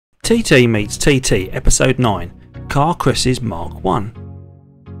TT Meets TT Episode 9, CarChris Mk1.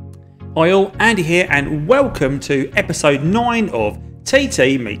 Hi all, Andy here and welcome to Episode 9 of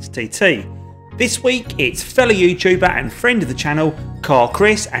TT Meets TT. This week it's fellow YouTuber and friend of the channel,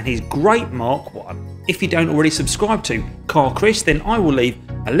 CarChris, and his great Mk1. If you don't already subscribe to CarChris, then I will leave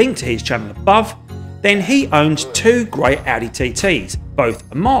a link to his channel above. Then he owns two great Audi TTs, both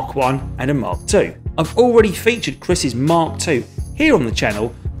a Mk1 and a Mk2. I've already featured Chris's Mk2 here on the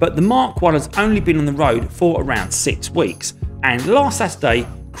channel, but the Mk1 has only been on the road for around 6 weeks, and last Saturday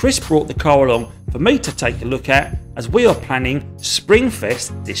Chris brought the car along for me to take a look at as we are planning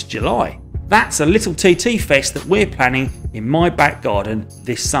Springfest this July. That's a little TT fest that we're planning in my back garden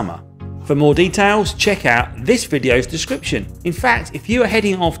this summer. For more details, check out this video's description. In fact, if you are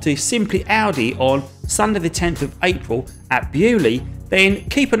heading off to Simply Audi on Sunday the 10th of April at Bewley, then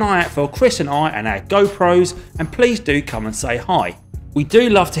keep an eye out for Chris and I and our GoPros, and please do come and say hi. We do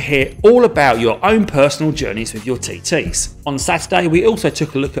love to hear all about your own personal journeys with your TTs. On Saturday we also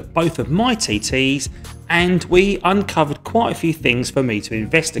took a look at both of my TTs and we uncovered quite a few things for me to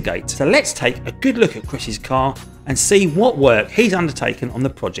investigate. So let's take a good look at Chris's car and see what work he's undertaken on the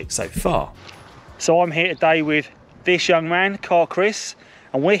project so far. So I'm here today with this young man, CarChris,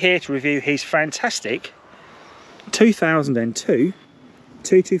 and we're here to review his fantastic 2002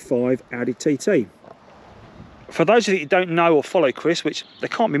 225 Audi TT. For those of you who don't know or follow Chris, which there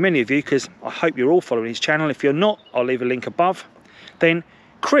can't be many of you because I hope you're all following his channel, if you're not, I'll leave a link above, then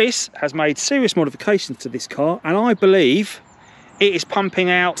Chris has made serious modifications to this car and I believe it is pumping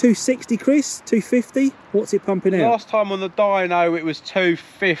out 260, Chris? 250? What's it pumping out? Last time on the dyno it was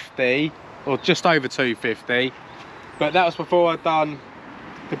 250 or just over 250, but that was before I'd done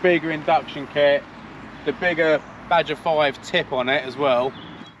the bigger induction kit, the bigger Badger 5 tip on it as well.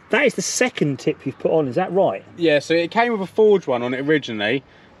 That is the second tip you've put on, is that right? Yeah, so it came with a forged one on it originally,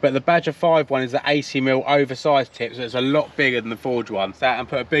 but the Badger 5 one is the 80mm oversized tip, so it's a lot bigger than the forged one. And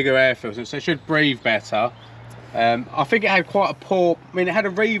put a bigger air filter, so it should breathe better. I think it had quite a poor, it had a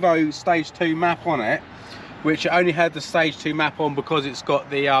Revo Stage 2 map on it, which it only had the Stage 2 map on because it's got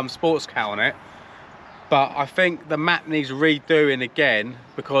the sports car on it. But I think the map needs redoing again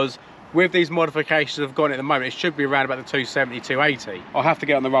because with these modifications I've got at the moment, it should be around about the 270, 280. I'll have to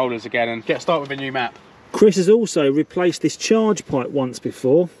get on the rollers again and start with a new map. Chris has also replaced this charge pipe once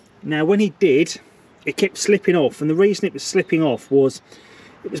before. Now when he did, it kept slipping off, and the reason it was slipping off was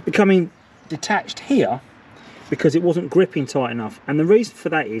it was becoming detached here because it wasn't gripping tight enough. And the reason for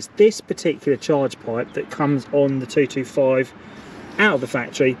that is this particular charge pipe that comes on the 225 out of the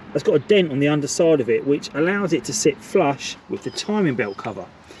factory has got a dent on the underside of it, which allows it to sit flush with the timing belt cover.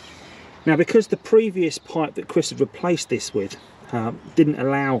 Now because the previous pipe that Chris had replaced this with didn't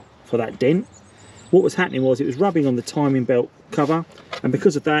allow for that dent, what was happening was it was rubbing on the timing belt cover, and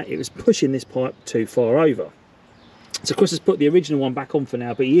because of that it was pushing this pipe too far over. So Chris has put the original one back on for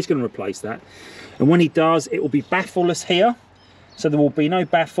now, but he is going to replace that, and when he does it will be baffleless here, so there will be no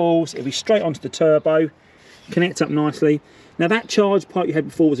baffles, it'll be straight onto the turbo, connect up nicely. Now that charge pipe you had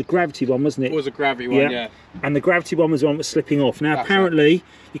before was a gravity one, wasn't it? It was a gravity one, yeah. And the gravity one was the one that was slipping off. Now apparently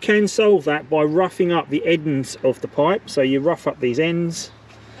you can solve that by roughing up the ends of the pipe. So you rough up these ends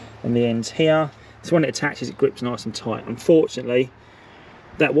and the ends here. So when it attaches it grips nice and tight. Unfortunately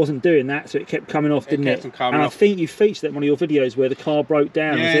that wasn't doing that, so it kept coming off, didn't it? And I think you featured that in one of your videos where the car broke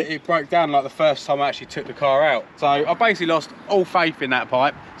down. Yeah, it broke down like the first time I actually took the car out. So I basically lost all faith in that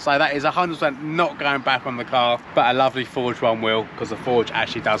pipe. So that is 100% not going back on the car, but a lovely forged one will, because the forge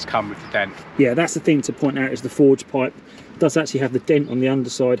actually does come with the dent. Yeah, that's the thing to point out, is the forged pipe does actually have the dent on the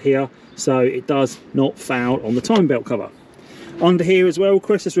underside here, so it does not foul on the time belt cover. Under here as well,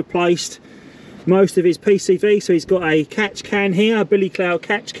 Chris has replaced most of his PCV, so he's got a catch can here, a Billy Cloud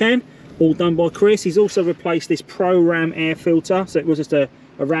catch can, all done by Chris. He's also replaced this ProRam air filter, so it was just a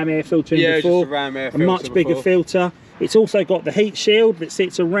Ram air filter in before, just a Ram air filter, a much bigger filter. It's also got the heat shield that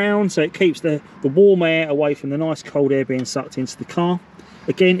sits around, so it keeps the warm air away from the nice cold air being sucked into the car.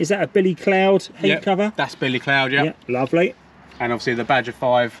 Again, is that a Billy Cloud heat cover? That's Billy Cloud, yeah. Lovely. And obviously the Badger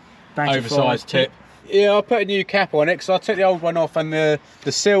 5 oversized tip. Yeah, I put a new cap on it because I took the old one off and the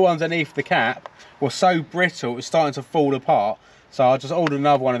seal underneath the cap was so brittle it was starting to fall apart. So I just ordered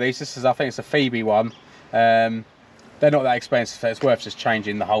another one of these. This is, I think it's a Phoebe one. They're not that expensive, so it's worth just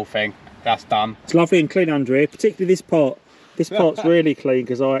changing the whole thing. That's done. It's lovely and clean under here, particularly this part. This part's really clean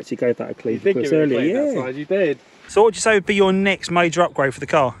because I actually gave that a clean earlier. Yeah, you did. So what would you say would be your next major upgrade for the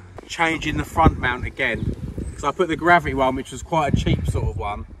car? Changing the front mount again. So I put the gravity one, which was quite a cheap sort of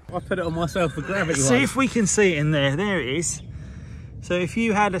one. I put it on myself, the gravity one. See if we can see it in there. There it is. So if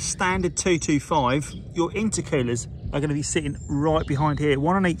you had a standard 225, your intercooler's are going to be sitting right behind here,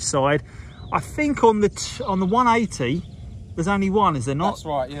 one on each side. I think on the 180 there's only one, is there not? That's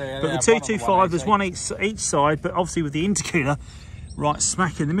right, yeah. But the 225 there's one each side, but obviously with the intercooler right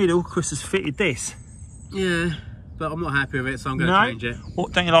smack in the middle, Chris has fitted this. Yeah, but I'm not happy with it, so I'm going to change it.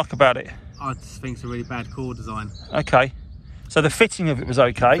 What don't you like about it? I just think it's a really bad core design. Okay. So the fitting of it was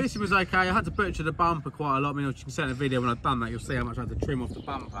okay? The fitting was okay. I had to butcher the bumper quite a lot. I mean, you can see in the video when I've done that, you'll see how much I had to trim off the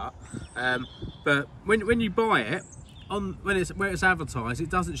bumper. But when you buy it, where it's advertised, it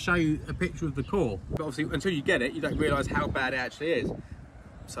doesn't show you a picture of the core. But obviously, until you get it, you don't realise how bad it actually is.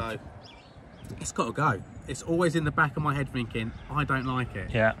 So, it's got to go. It's always in the back of my head thinking, I don't like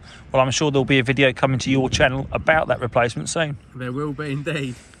it. Yeah. Well, I'm sure there'll be a video coming to your channel about that replacement soon. There will be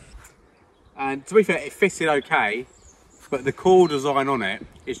indeed. And to be fair, it fitted okay, but the core design on it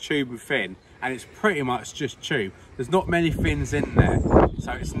is tube and fin, and it's pretty much just tube. There's not many fins in there,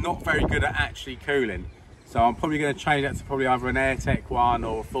 so it's not very good at actually cooling. So I'm probably going to change that to probably either an AirTech one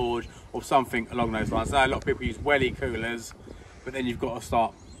or a Forge or something along those lines. I know a lot of people use welly coolers, but then you've got to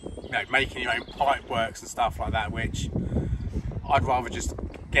start making your own pipe works and stuff like that, which I'd rather just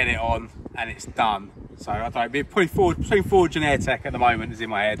get it on and it's done. So I don't know, probably between Forge and AirTech at the moment is in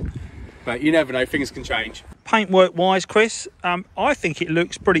my head. But you never know, things can change. Paintwork wise, Chris, I think it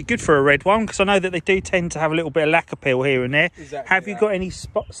looks pretty good for a red one, because I know that they do tend to have a little bit of lack appeal here and there. Exactly. Have you got any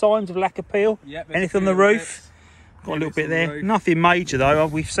signs of lack appeal? Yep, anything on the roof? Got a little bit there. Nothing major though.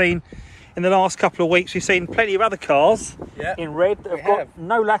 We've seen in the last couple of weeks, we've seen plenty of other cars in red that have got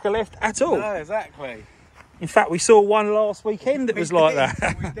no lacquer left at all. No, exactly. In fact, we saw one last weekend that was like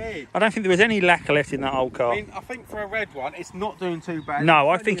that. We did. I don't think there was any lacquer left in that old car. I mean, I think for a red one, it's not doing too bad. No,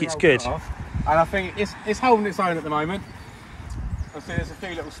 I think it's good. And I think it's holding its own at the moment. I see there's a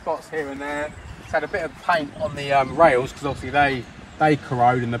few little spots here and there. It's had a bit of paint on the rails, because obviously they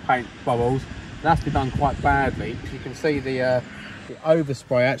corrode and the paint bubbles. That's been done quite badly. You can see the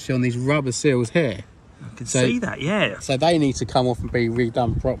overspray actually on these rubber seals here. I can see that, yeah. So they need to come off and be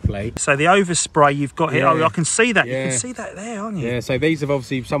redone properly. So the overspray you've got here, oh, I can see that. Yeah. You can see that there, aren't you? Yeah, so these have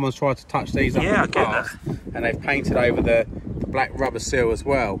obviously, someone's tried to touch these up in the past, and they've painted over the black rubber seal as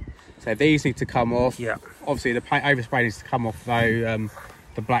well. So these need to come off. Yeah. Obviously the paint overspray needs to come off though,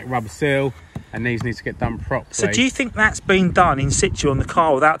 the black rubber seal, and these need to get done properly. So do you think that's been done in situ on the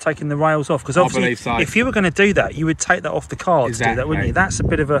car without taking the rails off? Because obviously, I believe so. If you were going to do that, you would take that off the car to do that, wouldn't you? That's a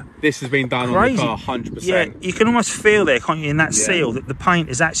bit of a This has been done crazy. on the car, 100%. Yeah, you can almost feel there, can't you, in that seal, that the paint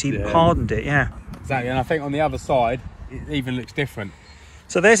has actually hardened it, Exactly, and I think on the other side, it even looks different.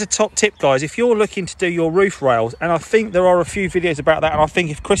 So there's a top tip, guys. If you're looking to do your roof rails, and I think there are a few videos about that, and I think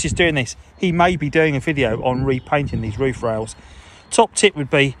if Chris is doing this, he may be doing a video on repainting these roof rails. Top tip would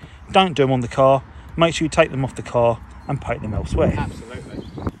be, don't do them on the car. Make sure you take them off the car and paint them elsewhere. Absolutely.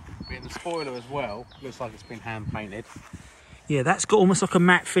 And the spoiler as well, looks like it's been hand painted. Yeah, that's got almost like a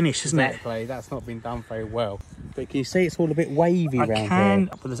matte finish, hasn't it? Exactly, that's not been done very well. But can you see it's all a bit wavy around here?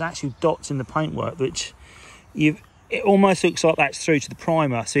 But there's actually dots in the paintwork, which it almost looks like that's through to the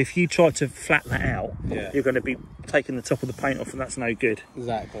primer. So if you try to flatten that out, you're going to be taking the top of the paint off, and that's no good.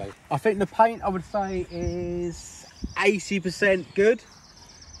 Exactly. I think the paint, I would say, is 80% good.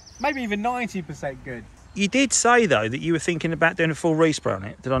 Maybe even 90% good. You did say, though, that you were thinking about doing a full respray on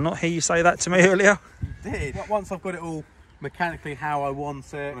it. Did I not hear you say that to me earlier? You did. Once I've got it all mechanically how I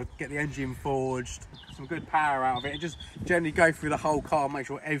want it, I get the engine forged, some good power out of it, and just generally go through the whole car, make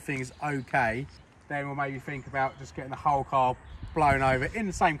sure everything is okay, then we'll maybe think about just getting the whole car blown over in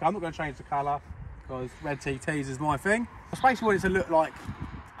the same colour. I'm not going to change the colour, because red TTs is my thing. I basically want it to look like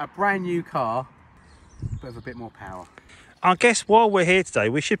a brand new car, but with a bit more power. I guess while we're here today,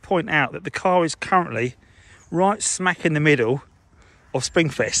 we should point out that the car is currently right smack in the middle of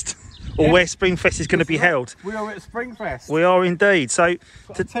Springfest, or where Springfest is going to be held. We are at Springfest. We are indeed. So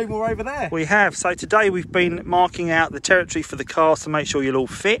two more over there. We have. So today we've been marking out the territory for the cars to make sure you'll all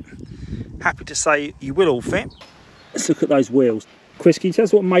fit. Happy to say you will all fit. Let's look at those wheels. Chris, can you tell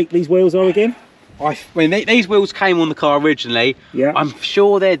us what make these wheels are again? I mean, these wheels came on the car originally. Yeah. I'm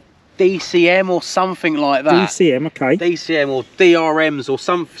sure they're DCM or something like that. DCM, okay. DCM or DRMs or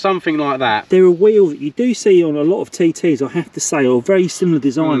something like that. They're a wheel that you do see on a lot of TTs, I have to say, or very similar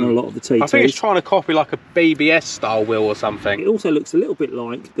design on a lot of the TTs. I think it's trying to copy like a BBS style wheel or something. It also looks a little bit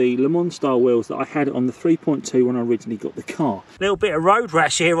like the Le Mans style wheels that I had on the 3.2 when I originally got the car. A little bit of road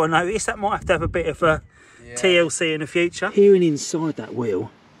rash here, I noticed. That might have to have a bit of a TLC in the future. Here and inside that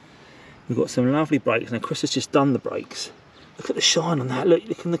wheel, we've got some lovely brakes. Now Chris has just done the brakes. Look at the shine on that.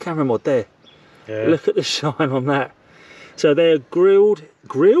 Look in the camera mod there. Yeah. Look at the shine on that. So they're grilled.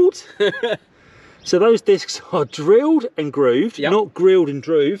 So those discs are drilled and grooved, not grilled and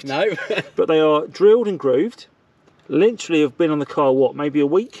drooved. No. But they are drilled and grooved. literally have been on the car, what, maybe a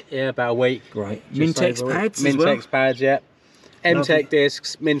week? Yeah, about a week. Great. Mintex pads as well? Mintex pads, yeah. MTech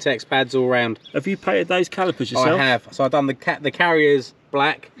discs, Mintex pads all round. Have you painted those calipers yourself? I have. So I've done the carriers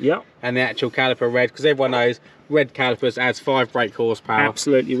black, yep, and the actual caliper red, because everyone knows red calipers adds 5 brake horsepower.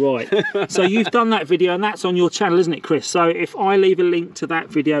 Absolutely right. So you've done that video, and that's on your channel, isn't it, Chris? So if I leave a link to that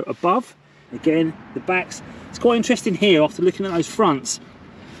video above, again, the backs, it's quite interesting here after looking at those fronts.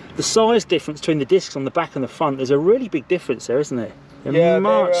 The size difference between the discs on the back and the front, there's a really big difference there, isn't there? They're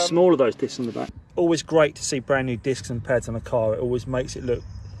much smaller, those discs on the back. Always great to see brand new discs and pads on a car. It always makes it look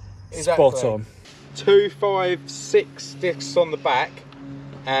spot on. 256 discs on the back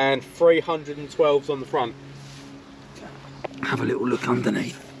and 312s on the front. Have a little look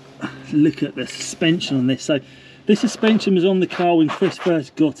underneath. Look at the suspension on this. So this suspension was on the car when Chris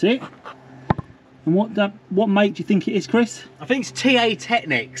first got it. And what make do you think it is, Chris? I think it's TA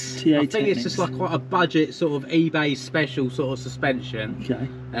Technics. TA I think Technics. it's just like quite a budget sort of eBay special sort of suspension. Okay.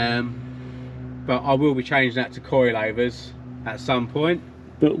 But I will be changing that to coilovers at some point.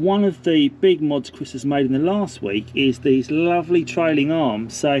 But one of the big mods Chris has made in the last week is these lovely trailing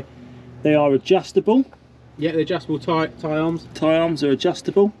arms. So they are adjustable. Yeah, the adjustable tie arms. Tie arms are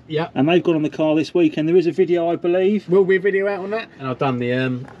adjustable. Yeah. And they've gone on the car this week, and there is a video, I believe. Will be a video out on that. And I've done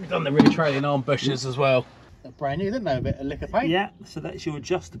the really trailing arm bushes as well. They're brand new, didn't they? A bit of lick of paint. Yeah. So that's your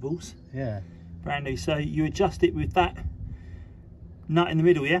adjustables. Yeah. Brand new. So you adjust it with that nut in the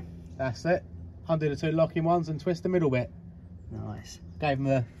middle, yeah? That's it. Undo the 2 locking ones and twist the middle bit. Nice. Gave them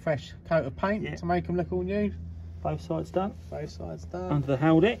a fresh coat of paint to make them look all new. Both sides done. Both sides done. Under the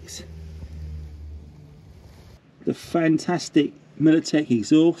Haldex. The fantastic Mintex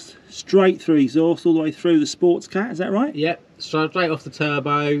exhaust, straight through exhaust all the way through the sports cat, is that right? Yep, straight off the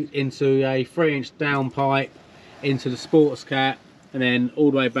turbo into a 3-inch downpipe into the sports cat and then all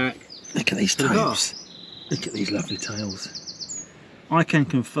the way back. Look at these tails. Look at these lovely tails. I can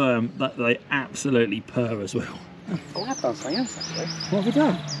confirm that they absolutely purr as well. Oh, I have done something else actually. What have we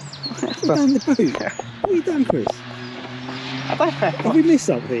done? What have we done the boot? Yeah. What have you done, Chris? I don't know. Have we missed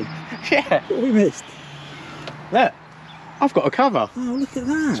something? Yeah. What have we missed? Look, I've got a cover. Oh, look at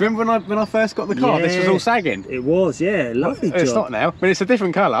that. Do you remember when I first got the car, this was all sagging? It was, yeah. Lovely job. It's not now, but it's a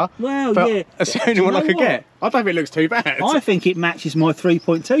different colour. Well, but yeah. it's the only one I could get. I don't think it looks too bad. I think it matches my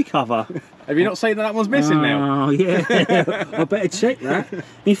 3.2 cover. Have you not seen that one's missing now? Oh, yeah. I better check that.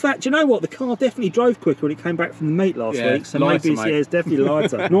 In fact, you know what? The car definitely drove quicker when it came back from the meet last week. So lighter, maybe it's definitely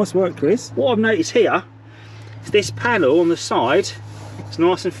lighter. Nice work, Chris. What I've noticed here is this panel on the side is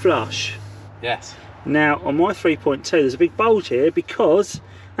nice and flush. Yes. Now, on my 3.2, there's a big bulge here because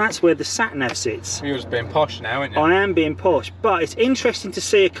that's where the sat-nav sits. You're just being posh now, aren't you? I am being posh, but it's interesting to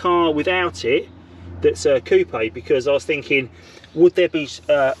see a car without it that's a coupe, because I was thinking, would there be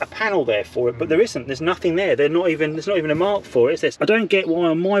a panel there for it? But there isn't. There's nothing there. There's not even a mark for it. I don't get why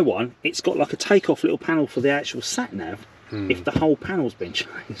on my one it's got like a take-off little panel for the actual sat-nav if the whole panel's been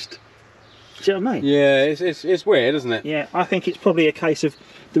changed. Do you know what I mean? Yeah, it's weird, isn't it? Yeah, I think it's probably a case of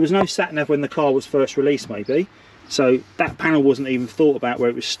there was no sat-nav when the car was first released, maybe. So that panel wasn't even thought about where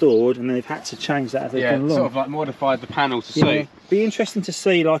it was stored, and then they've had to change that as they've gone along. Sort of like modified the panel to suit. Be interesting to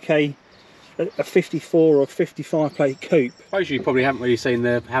see like a 54 or 55 plate coupe. I suppose you probably haven't really seen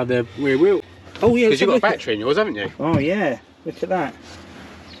how the rear wheel. Oh yeah, because you've got a battery in yours, haven't you? Oh yeah, look at that.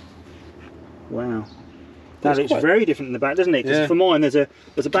 Wow, that looks very different in the back, doesn't it? Because for mine, there's a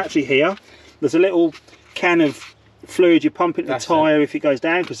battery here. There's a little can of fluid you pump into the tyre if it goes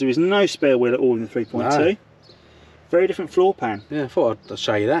down, because there is no spare wheel at all in the 3.2. No. Very different floor pan. Yeah, I thought I'd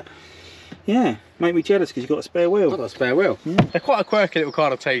show you that. Yeah, make me jealous because you've got a spare wheel. I've got a spare wheel. Yeah. They're quite a quirky little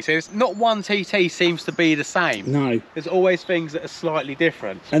car of TTs. Not one TT seems to be the same. No. There's always things that are slightly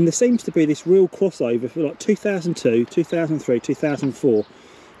different. And there seems to be this real crossover for like 2002, 2003, 2004,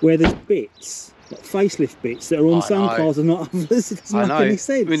 where there's bits, like facelift bits, that are on some cars and not others. It doesn't make any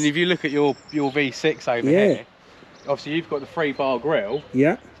sense. I mean, if you look at your V6 over here, obviously you've got the 3-bar grille.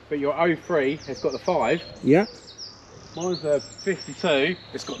 Yeah. But your 03 has got the 5. Yeah. Mine's a 52,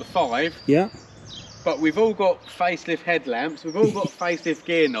 it's got the 5. Yeah. But we've all got facelift headlamps, we've all got facelift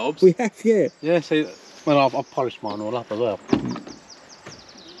gear knobs. We have, yeah. Yeah, so, well, I've polished mine all up as well.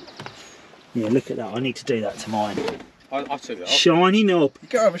 Yeah, look at that, I need to do that to mine. I took it off. Shiny knob.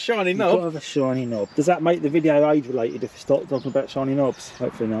 You've got to have a shiny knob. You've got to have a shiny knob. Does that make the video age related if we start talking about shiny knobs?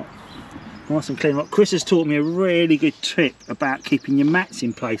 Hopefully not. Nice and clean. Chris has taught me a really good tip about keeping your mats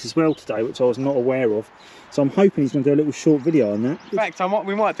in place as well today, which I was not aware of. So I'm hoping he's going to do a little short video on that. In fact,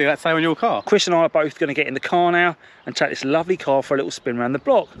 we might do that same on your car. Chris and I are both going to get in the car now and take this lovely car for a little spin around the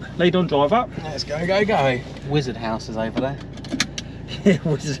block. Lead on, drive up. Let's go, go, go. Wizard house is over there.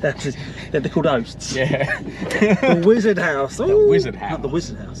 Wizard houses. They're called hosts. Yeah. The Wizard House. The Wizard House. Not the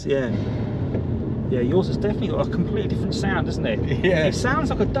Wizard House, yeah. Yeah, yours has definitely got a completely different sound, doesn't it? Yeah. It sounds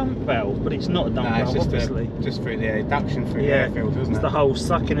like a dump valve, but it's not a dump valve, it's just obviously. Just through the induction through the air filter, isn't it? It's the whole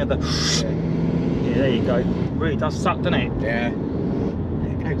sucking of the... Yeah, there you go. It really does suck, doesn't it? Yeah.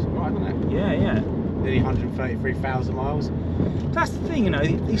 It goes alright, doesn't it? Yeah, yeah. Nearly 133,000 miles. That's the thing, you know,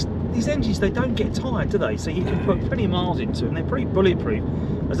 these engines, they don't get tired, do they? So you can put plenty of miles into them. They're pretty bulletproof,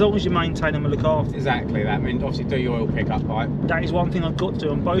 as long as you maintain them and look after them. Exactly that. I mean, obviously do your oil pickup pipe. That is one thing I've got to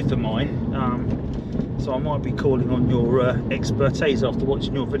do on both of mine. So I might be calling on your expertise after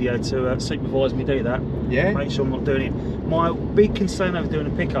watching your video to supervise me do that. Yeah. Make sure I'm not doing it. My big concern over doing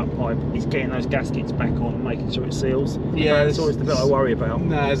a pickup pipe is getting those gaskets back on and making sure it seals. Yeah. That's always the bit I worry about.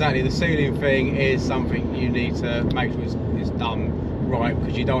 No, exactly. The sealing thing is something you need to make sure it's done right,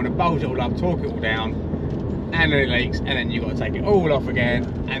 because you don't want to bulge it all up, torque it all down, and then it leaks, and then you've got to take it all off again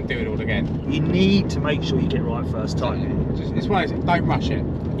and do it all again. You need to make sure you get it right first time. It's one of those, don't rush it.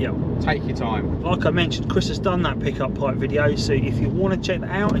 Yeah. Take your time. Like I mentioned, Chris has done that pickup pipe video, so if you want to check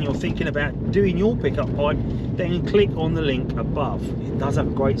that out and you're thinking about doing your pickup pipe, then click on the link above. It does have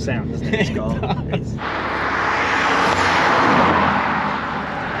a great sound, doesn't it, this car?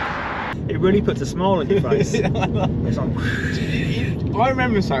 It really puts a smile on your face. It's like... I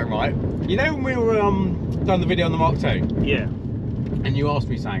remember something, right? You know when we were done the video on the Mark II? Yeah. And you asked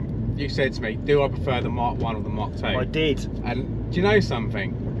me something. You said to me, do I prefer the Mark 1 or the Mark II? I did. And do you know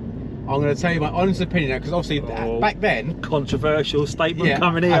something? I'm going to tell you my honest opinion now, because obviously back then... Controversial statement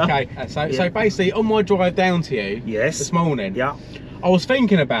coming here. Okay, so basically on my drive down to you this morning, I was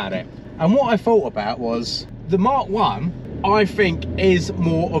thinking about it. And what I thought about was the Mark 1, I think, is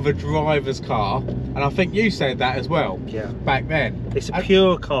more of a driver's car. And I think you said that as well back then. It's a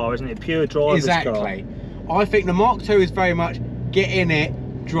pure car, isn't it? Pure driver's car. Exactly. I think the Mark II is very much get in it,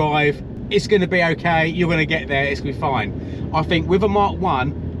 drive, it's going to be okay, you're going to get there, it's going to be fine. I think with a Mark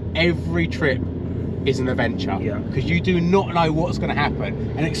 1, every trip is an adventure, because you do not know what's going to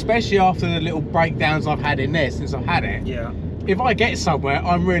happen, and especially after the little breakdowns I've had in this since I've had it, if I get somewhere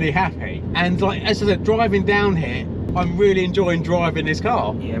I'm really happy. And like as I said, driving down here, I'm really enjoying driving this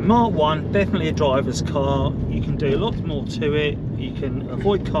car. Yeah, Mark 1, definitely a driver's car. You can do lots more to it. You can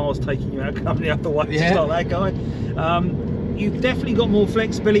avoid cars taking you out the other way, just like that guy. You've definitely got more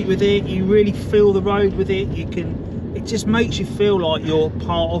flexibility with it. You really feel the road with it. It just makes you feel like you're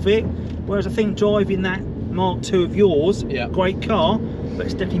part of it. Whereas I think driving that Mark II of yours, great car, but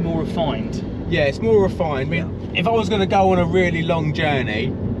it's definitely more refined. Yeah, it's more refined. I mean, if I was going to go on a really long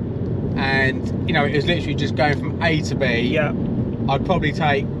journey, and you know, it was literally just going from A to B, I'd probably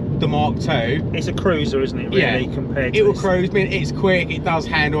take the Mark II. It's a cruiser, isn't it, really, compared to it will cruise. I mean, it's quick, it does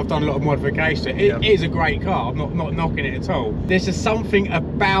handle. I've done a lot of modification to it. It is a great car. I'm not knocking it at all. There's just something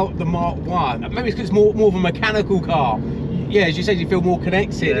about the Mark 1. Maybe it's because it's more of a mechanical car. Yeah, as you said, you feel more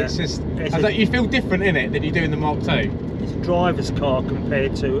connected. It's just, you feel different in it than you do in the Mark II. It's a driver's car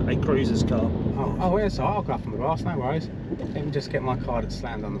compared to a cruiser's car. Oh, yeah, so I'll go up on the grass, no worries. Let me just get my car that's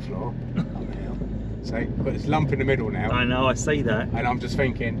slammed on the floor. So, I've got this lump in the middle now. I know, I see that. And I'm just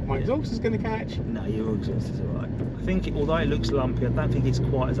thinking, my exhaust is going to catch. No, your exhaust is alright. I think, although it looks lumpy, I don't think it's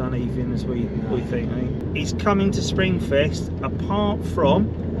quite as uneven as we think. I mean, he's coming to Springfest apart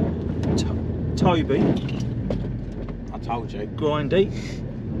from Toby. I told you. Grindy.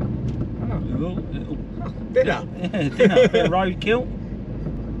 Little dinner. Yeah, dinner. Bit of roadkill.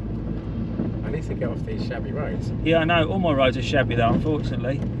 I need to get off these shabby roads. Yeah, I know. All my roads are shabby though,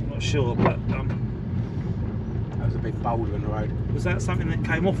 unfortunately. I'm not sure, but that was a big boulder in the road. Was that something that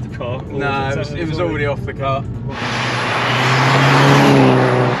came off the car? No, it was already off the car.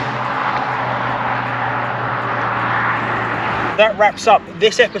 That wraps up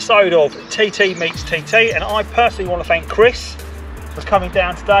this episode of TT Meets TT, and I personally want to thank Chris for coming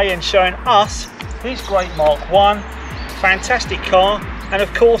down today and showing us his great Mark 1. Fantastic car, and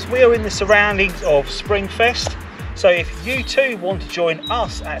of course we are in the surroundings of Springfest, so if you too want to join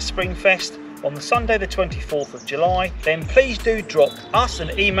us at Springfest on the Sunday the 24th of July, then please do drop us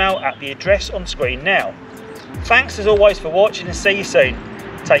an email at the address on screen now. Thanks as always for watching, and see you soon.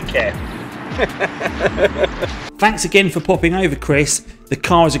 Take care. Thanks again for popping over, Chris. The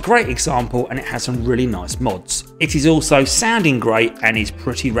car is a great example and it has some really nice mods. It is also sounding great and is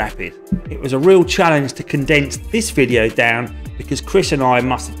pretty rapid. It was a real challenge to condense this video down because Chris and I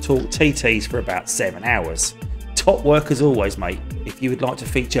must have talked TTs for about 7 hours. Top work as always, mate. If you would like to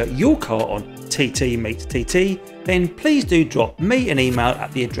feature your car on TT Meets TT, then please do drop me an email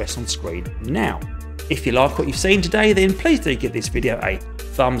at the address on screen now. If you like what you've seen today, then please do give this video a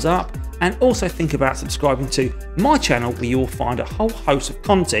thumbs up, and also think about subscribing to my channel where you will find a whole host of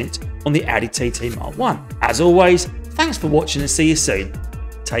content on the Audi TT Mk1. As always, thanks for watching and see you soon.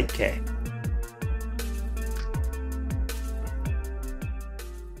 Take care.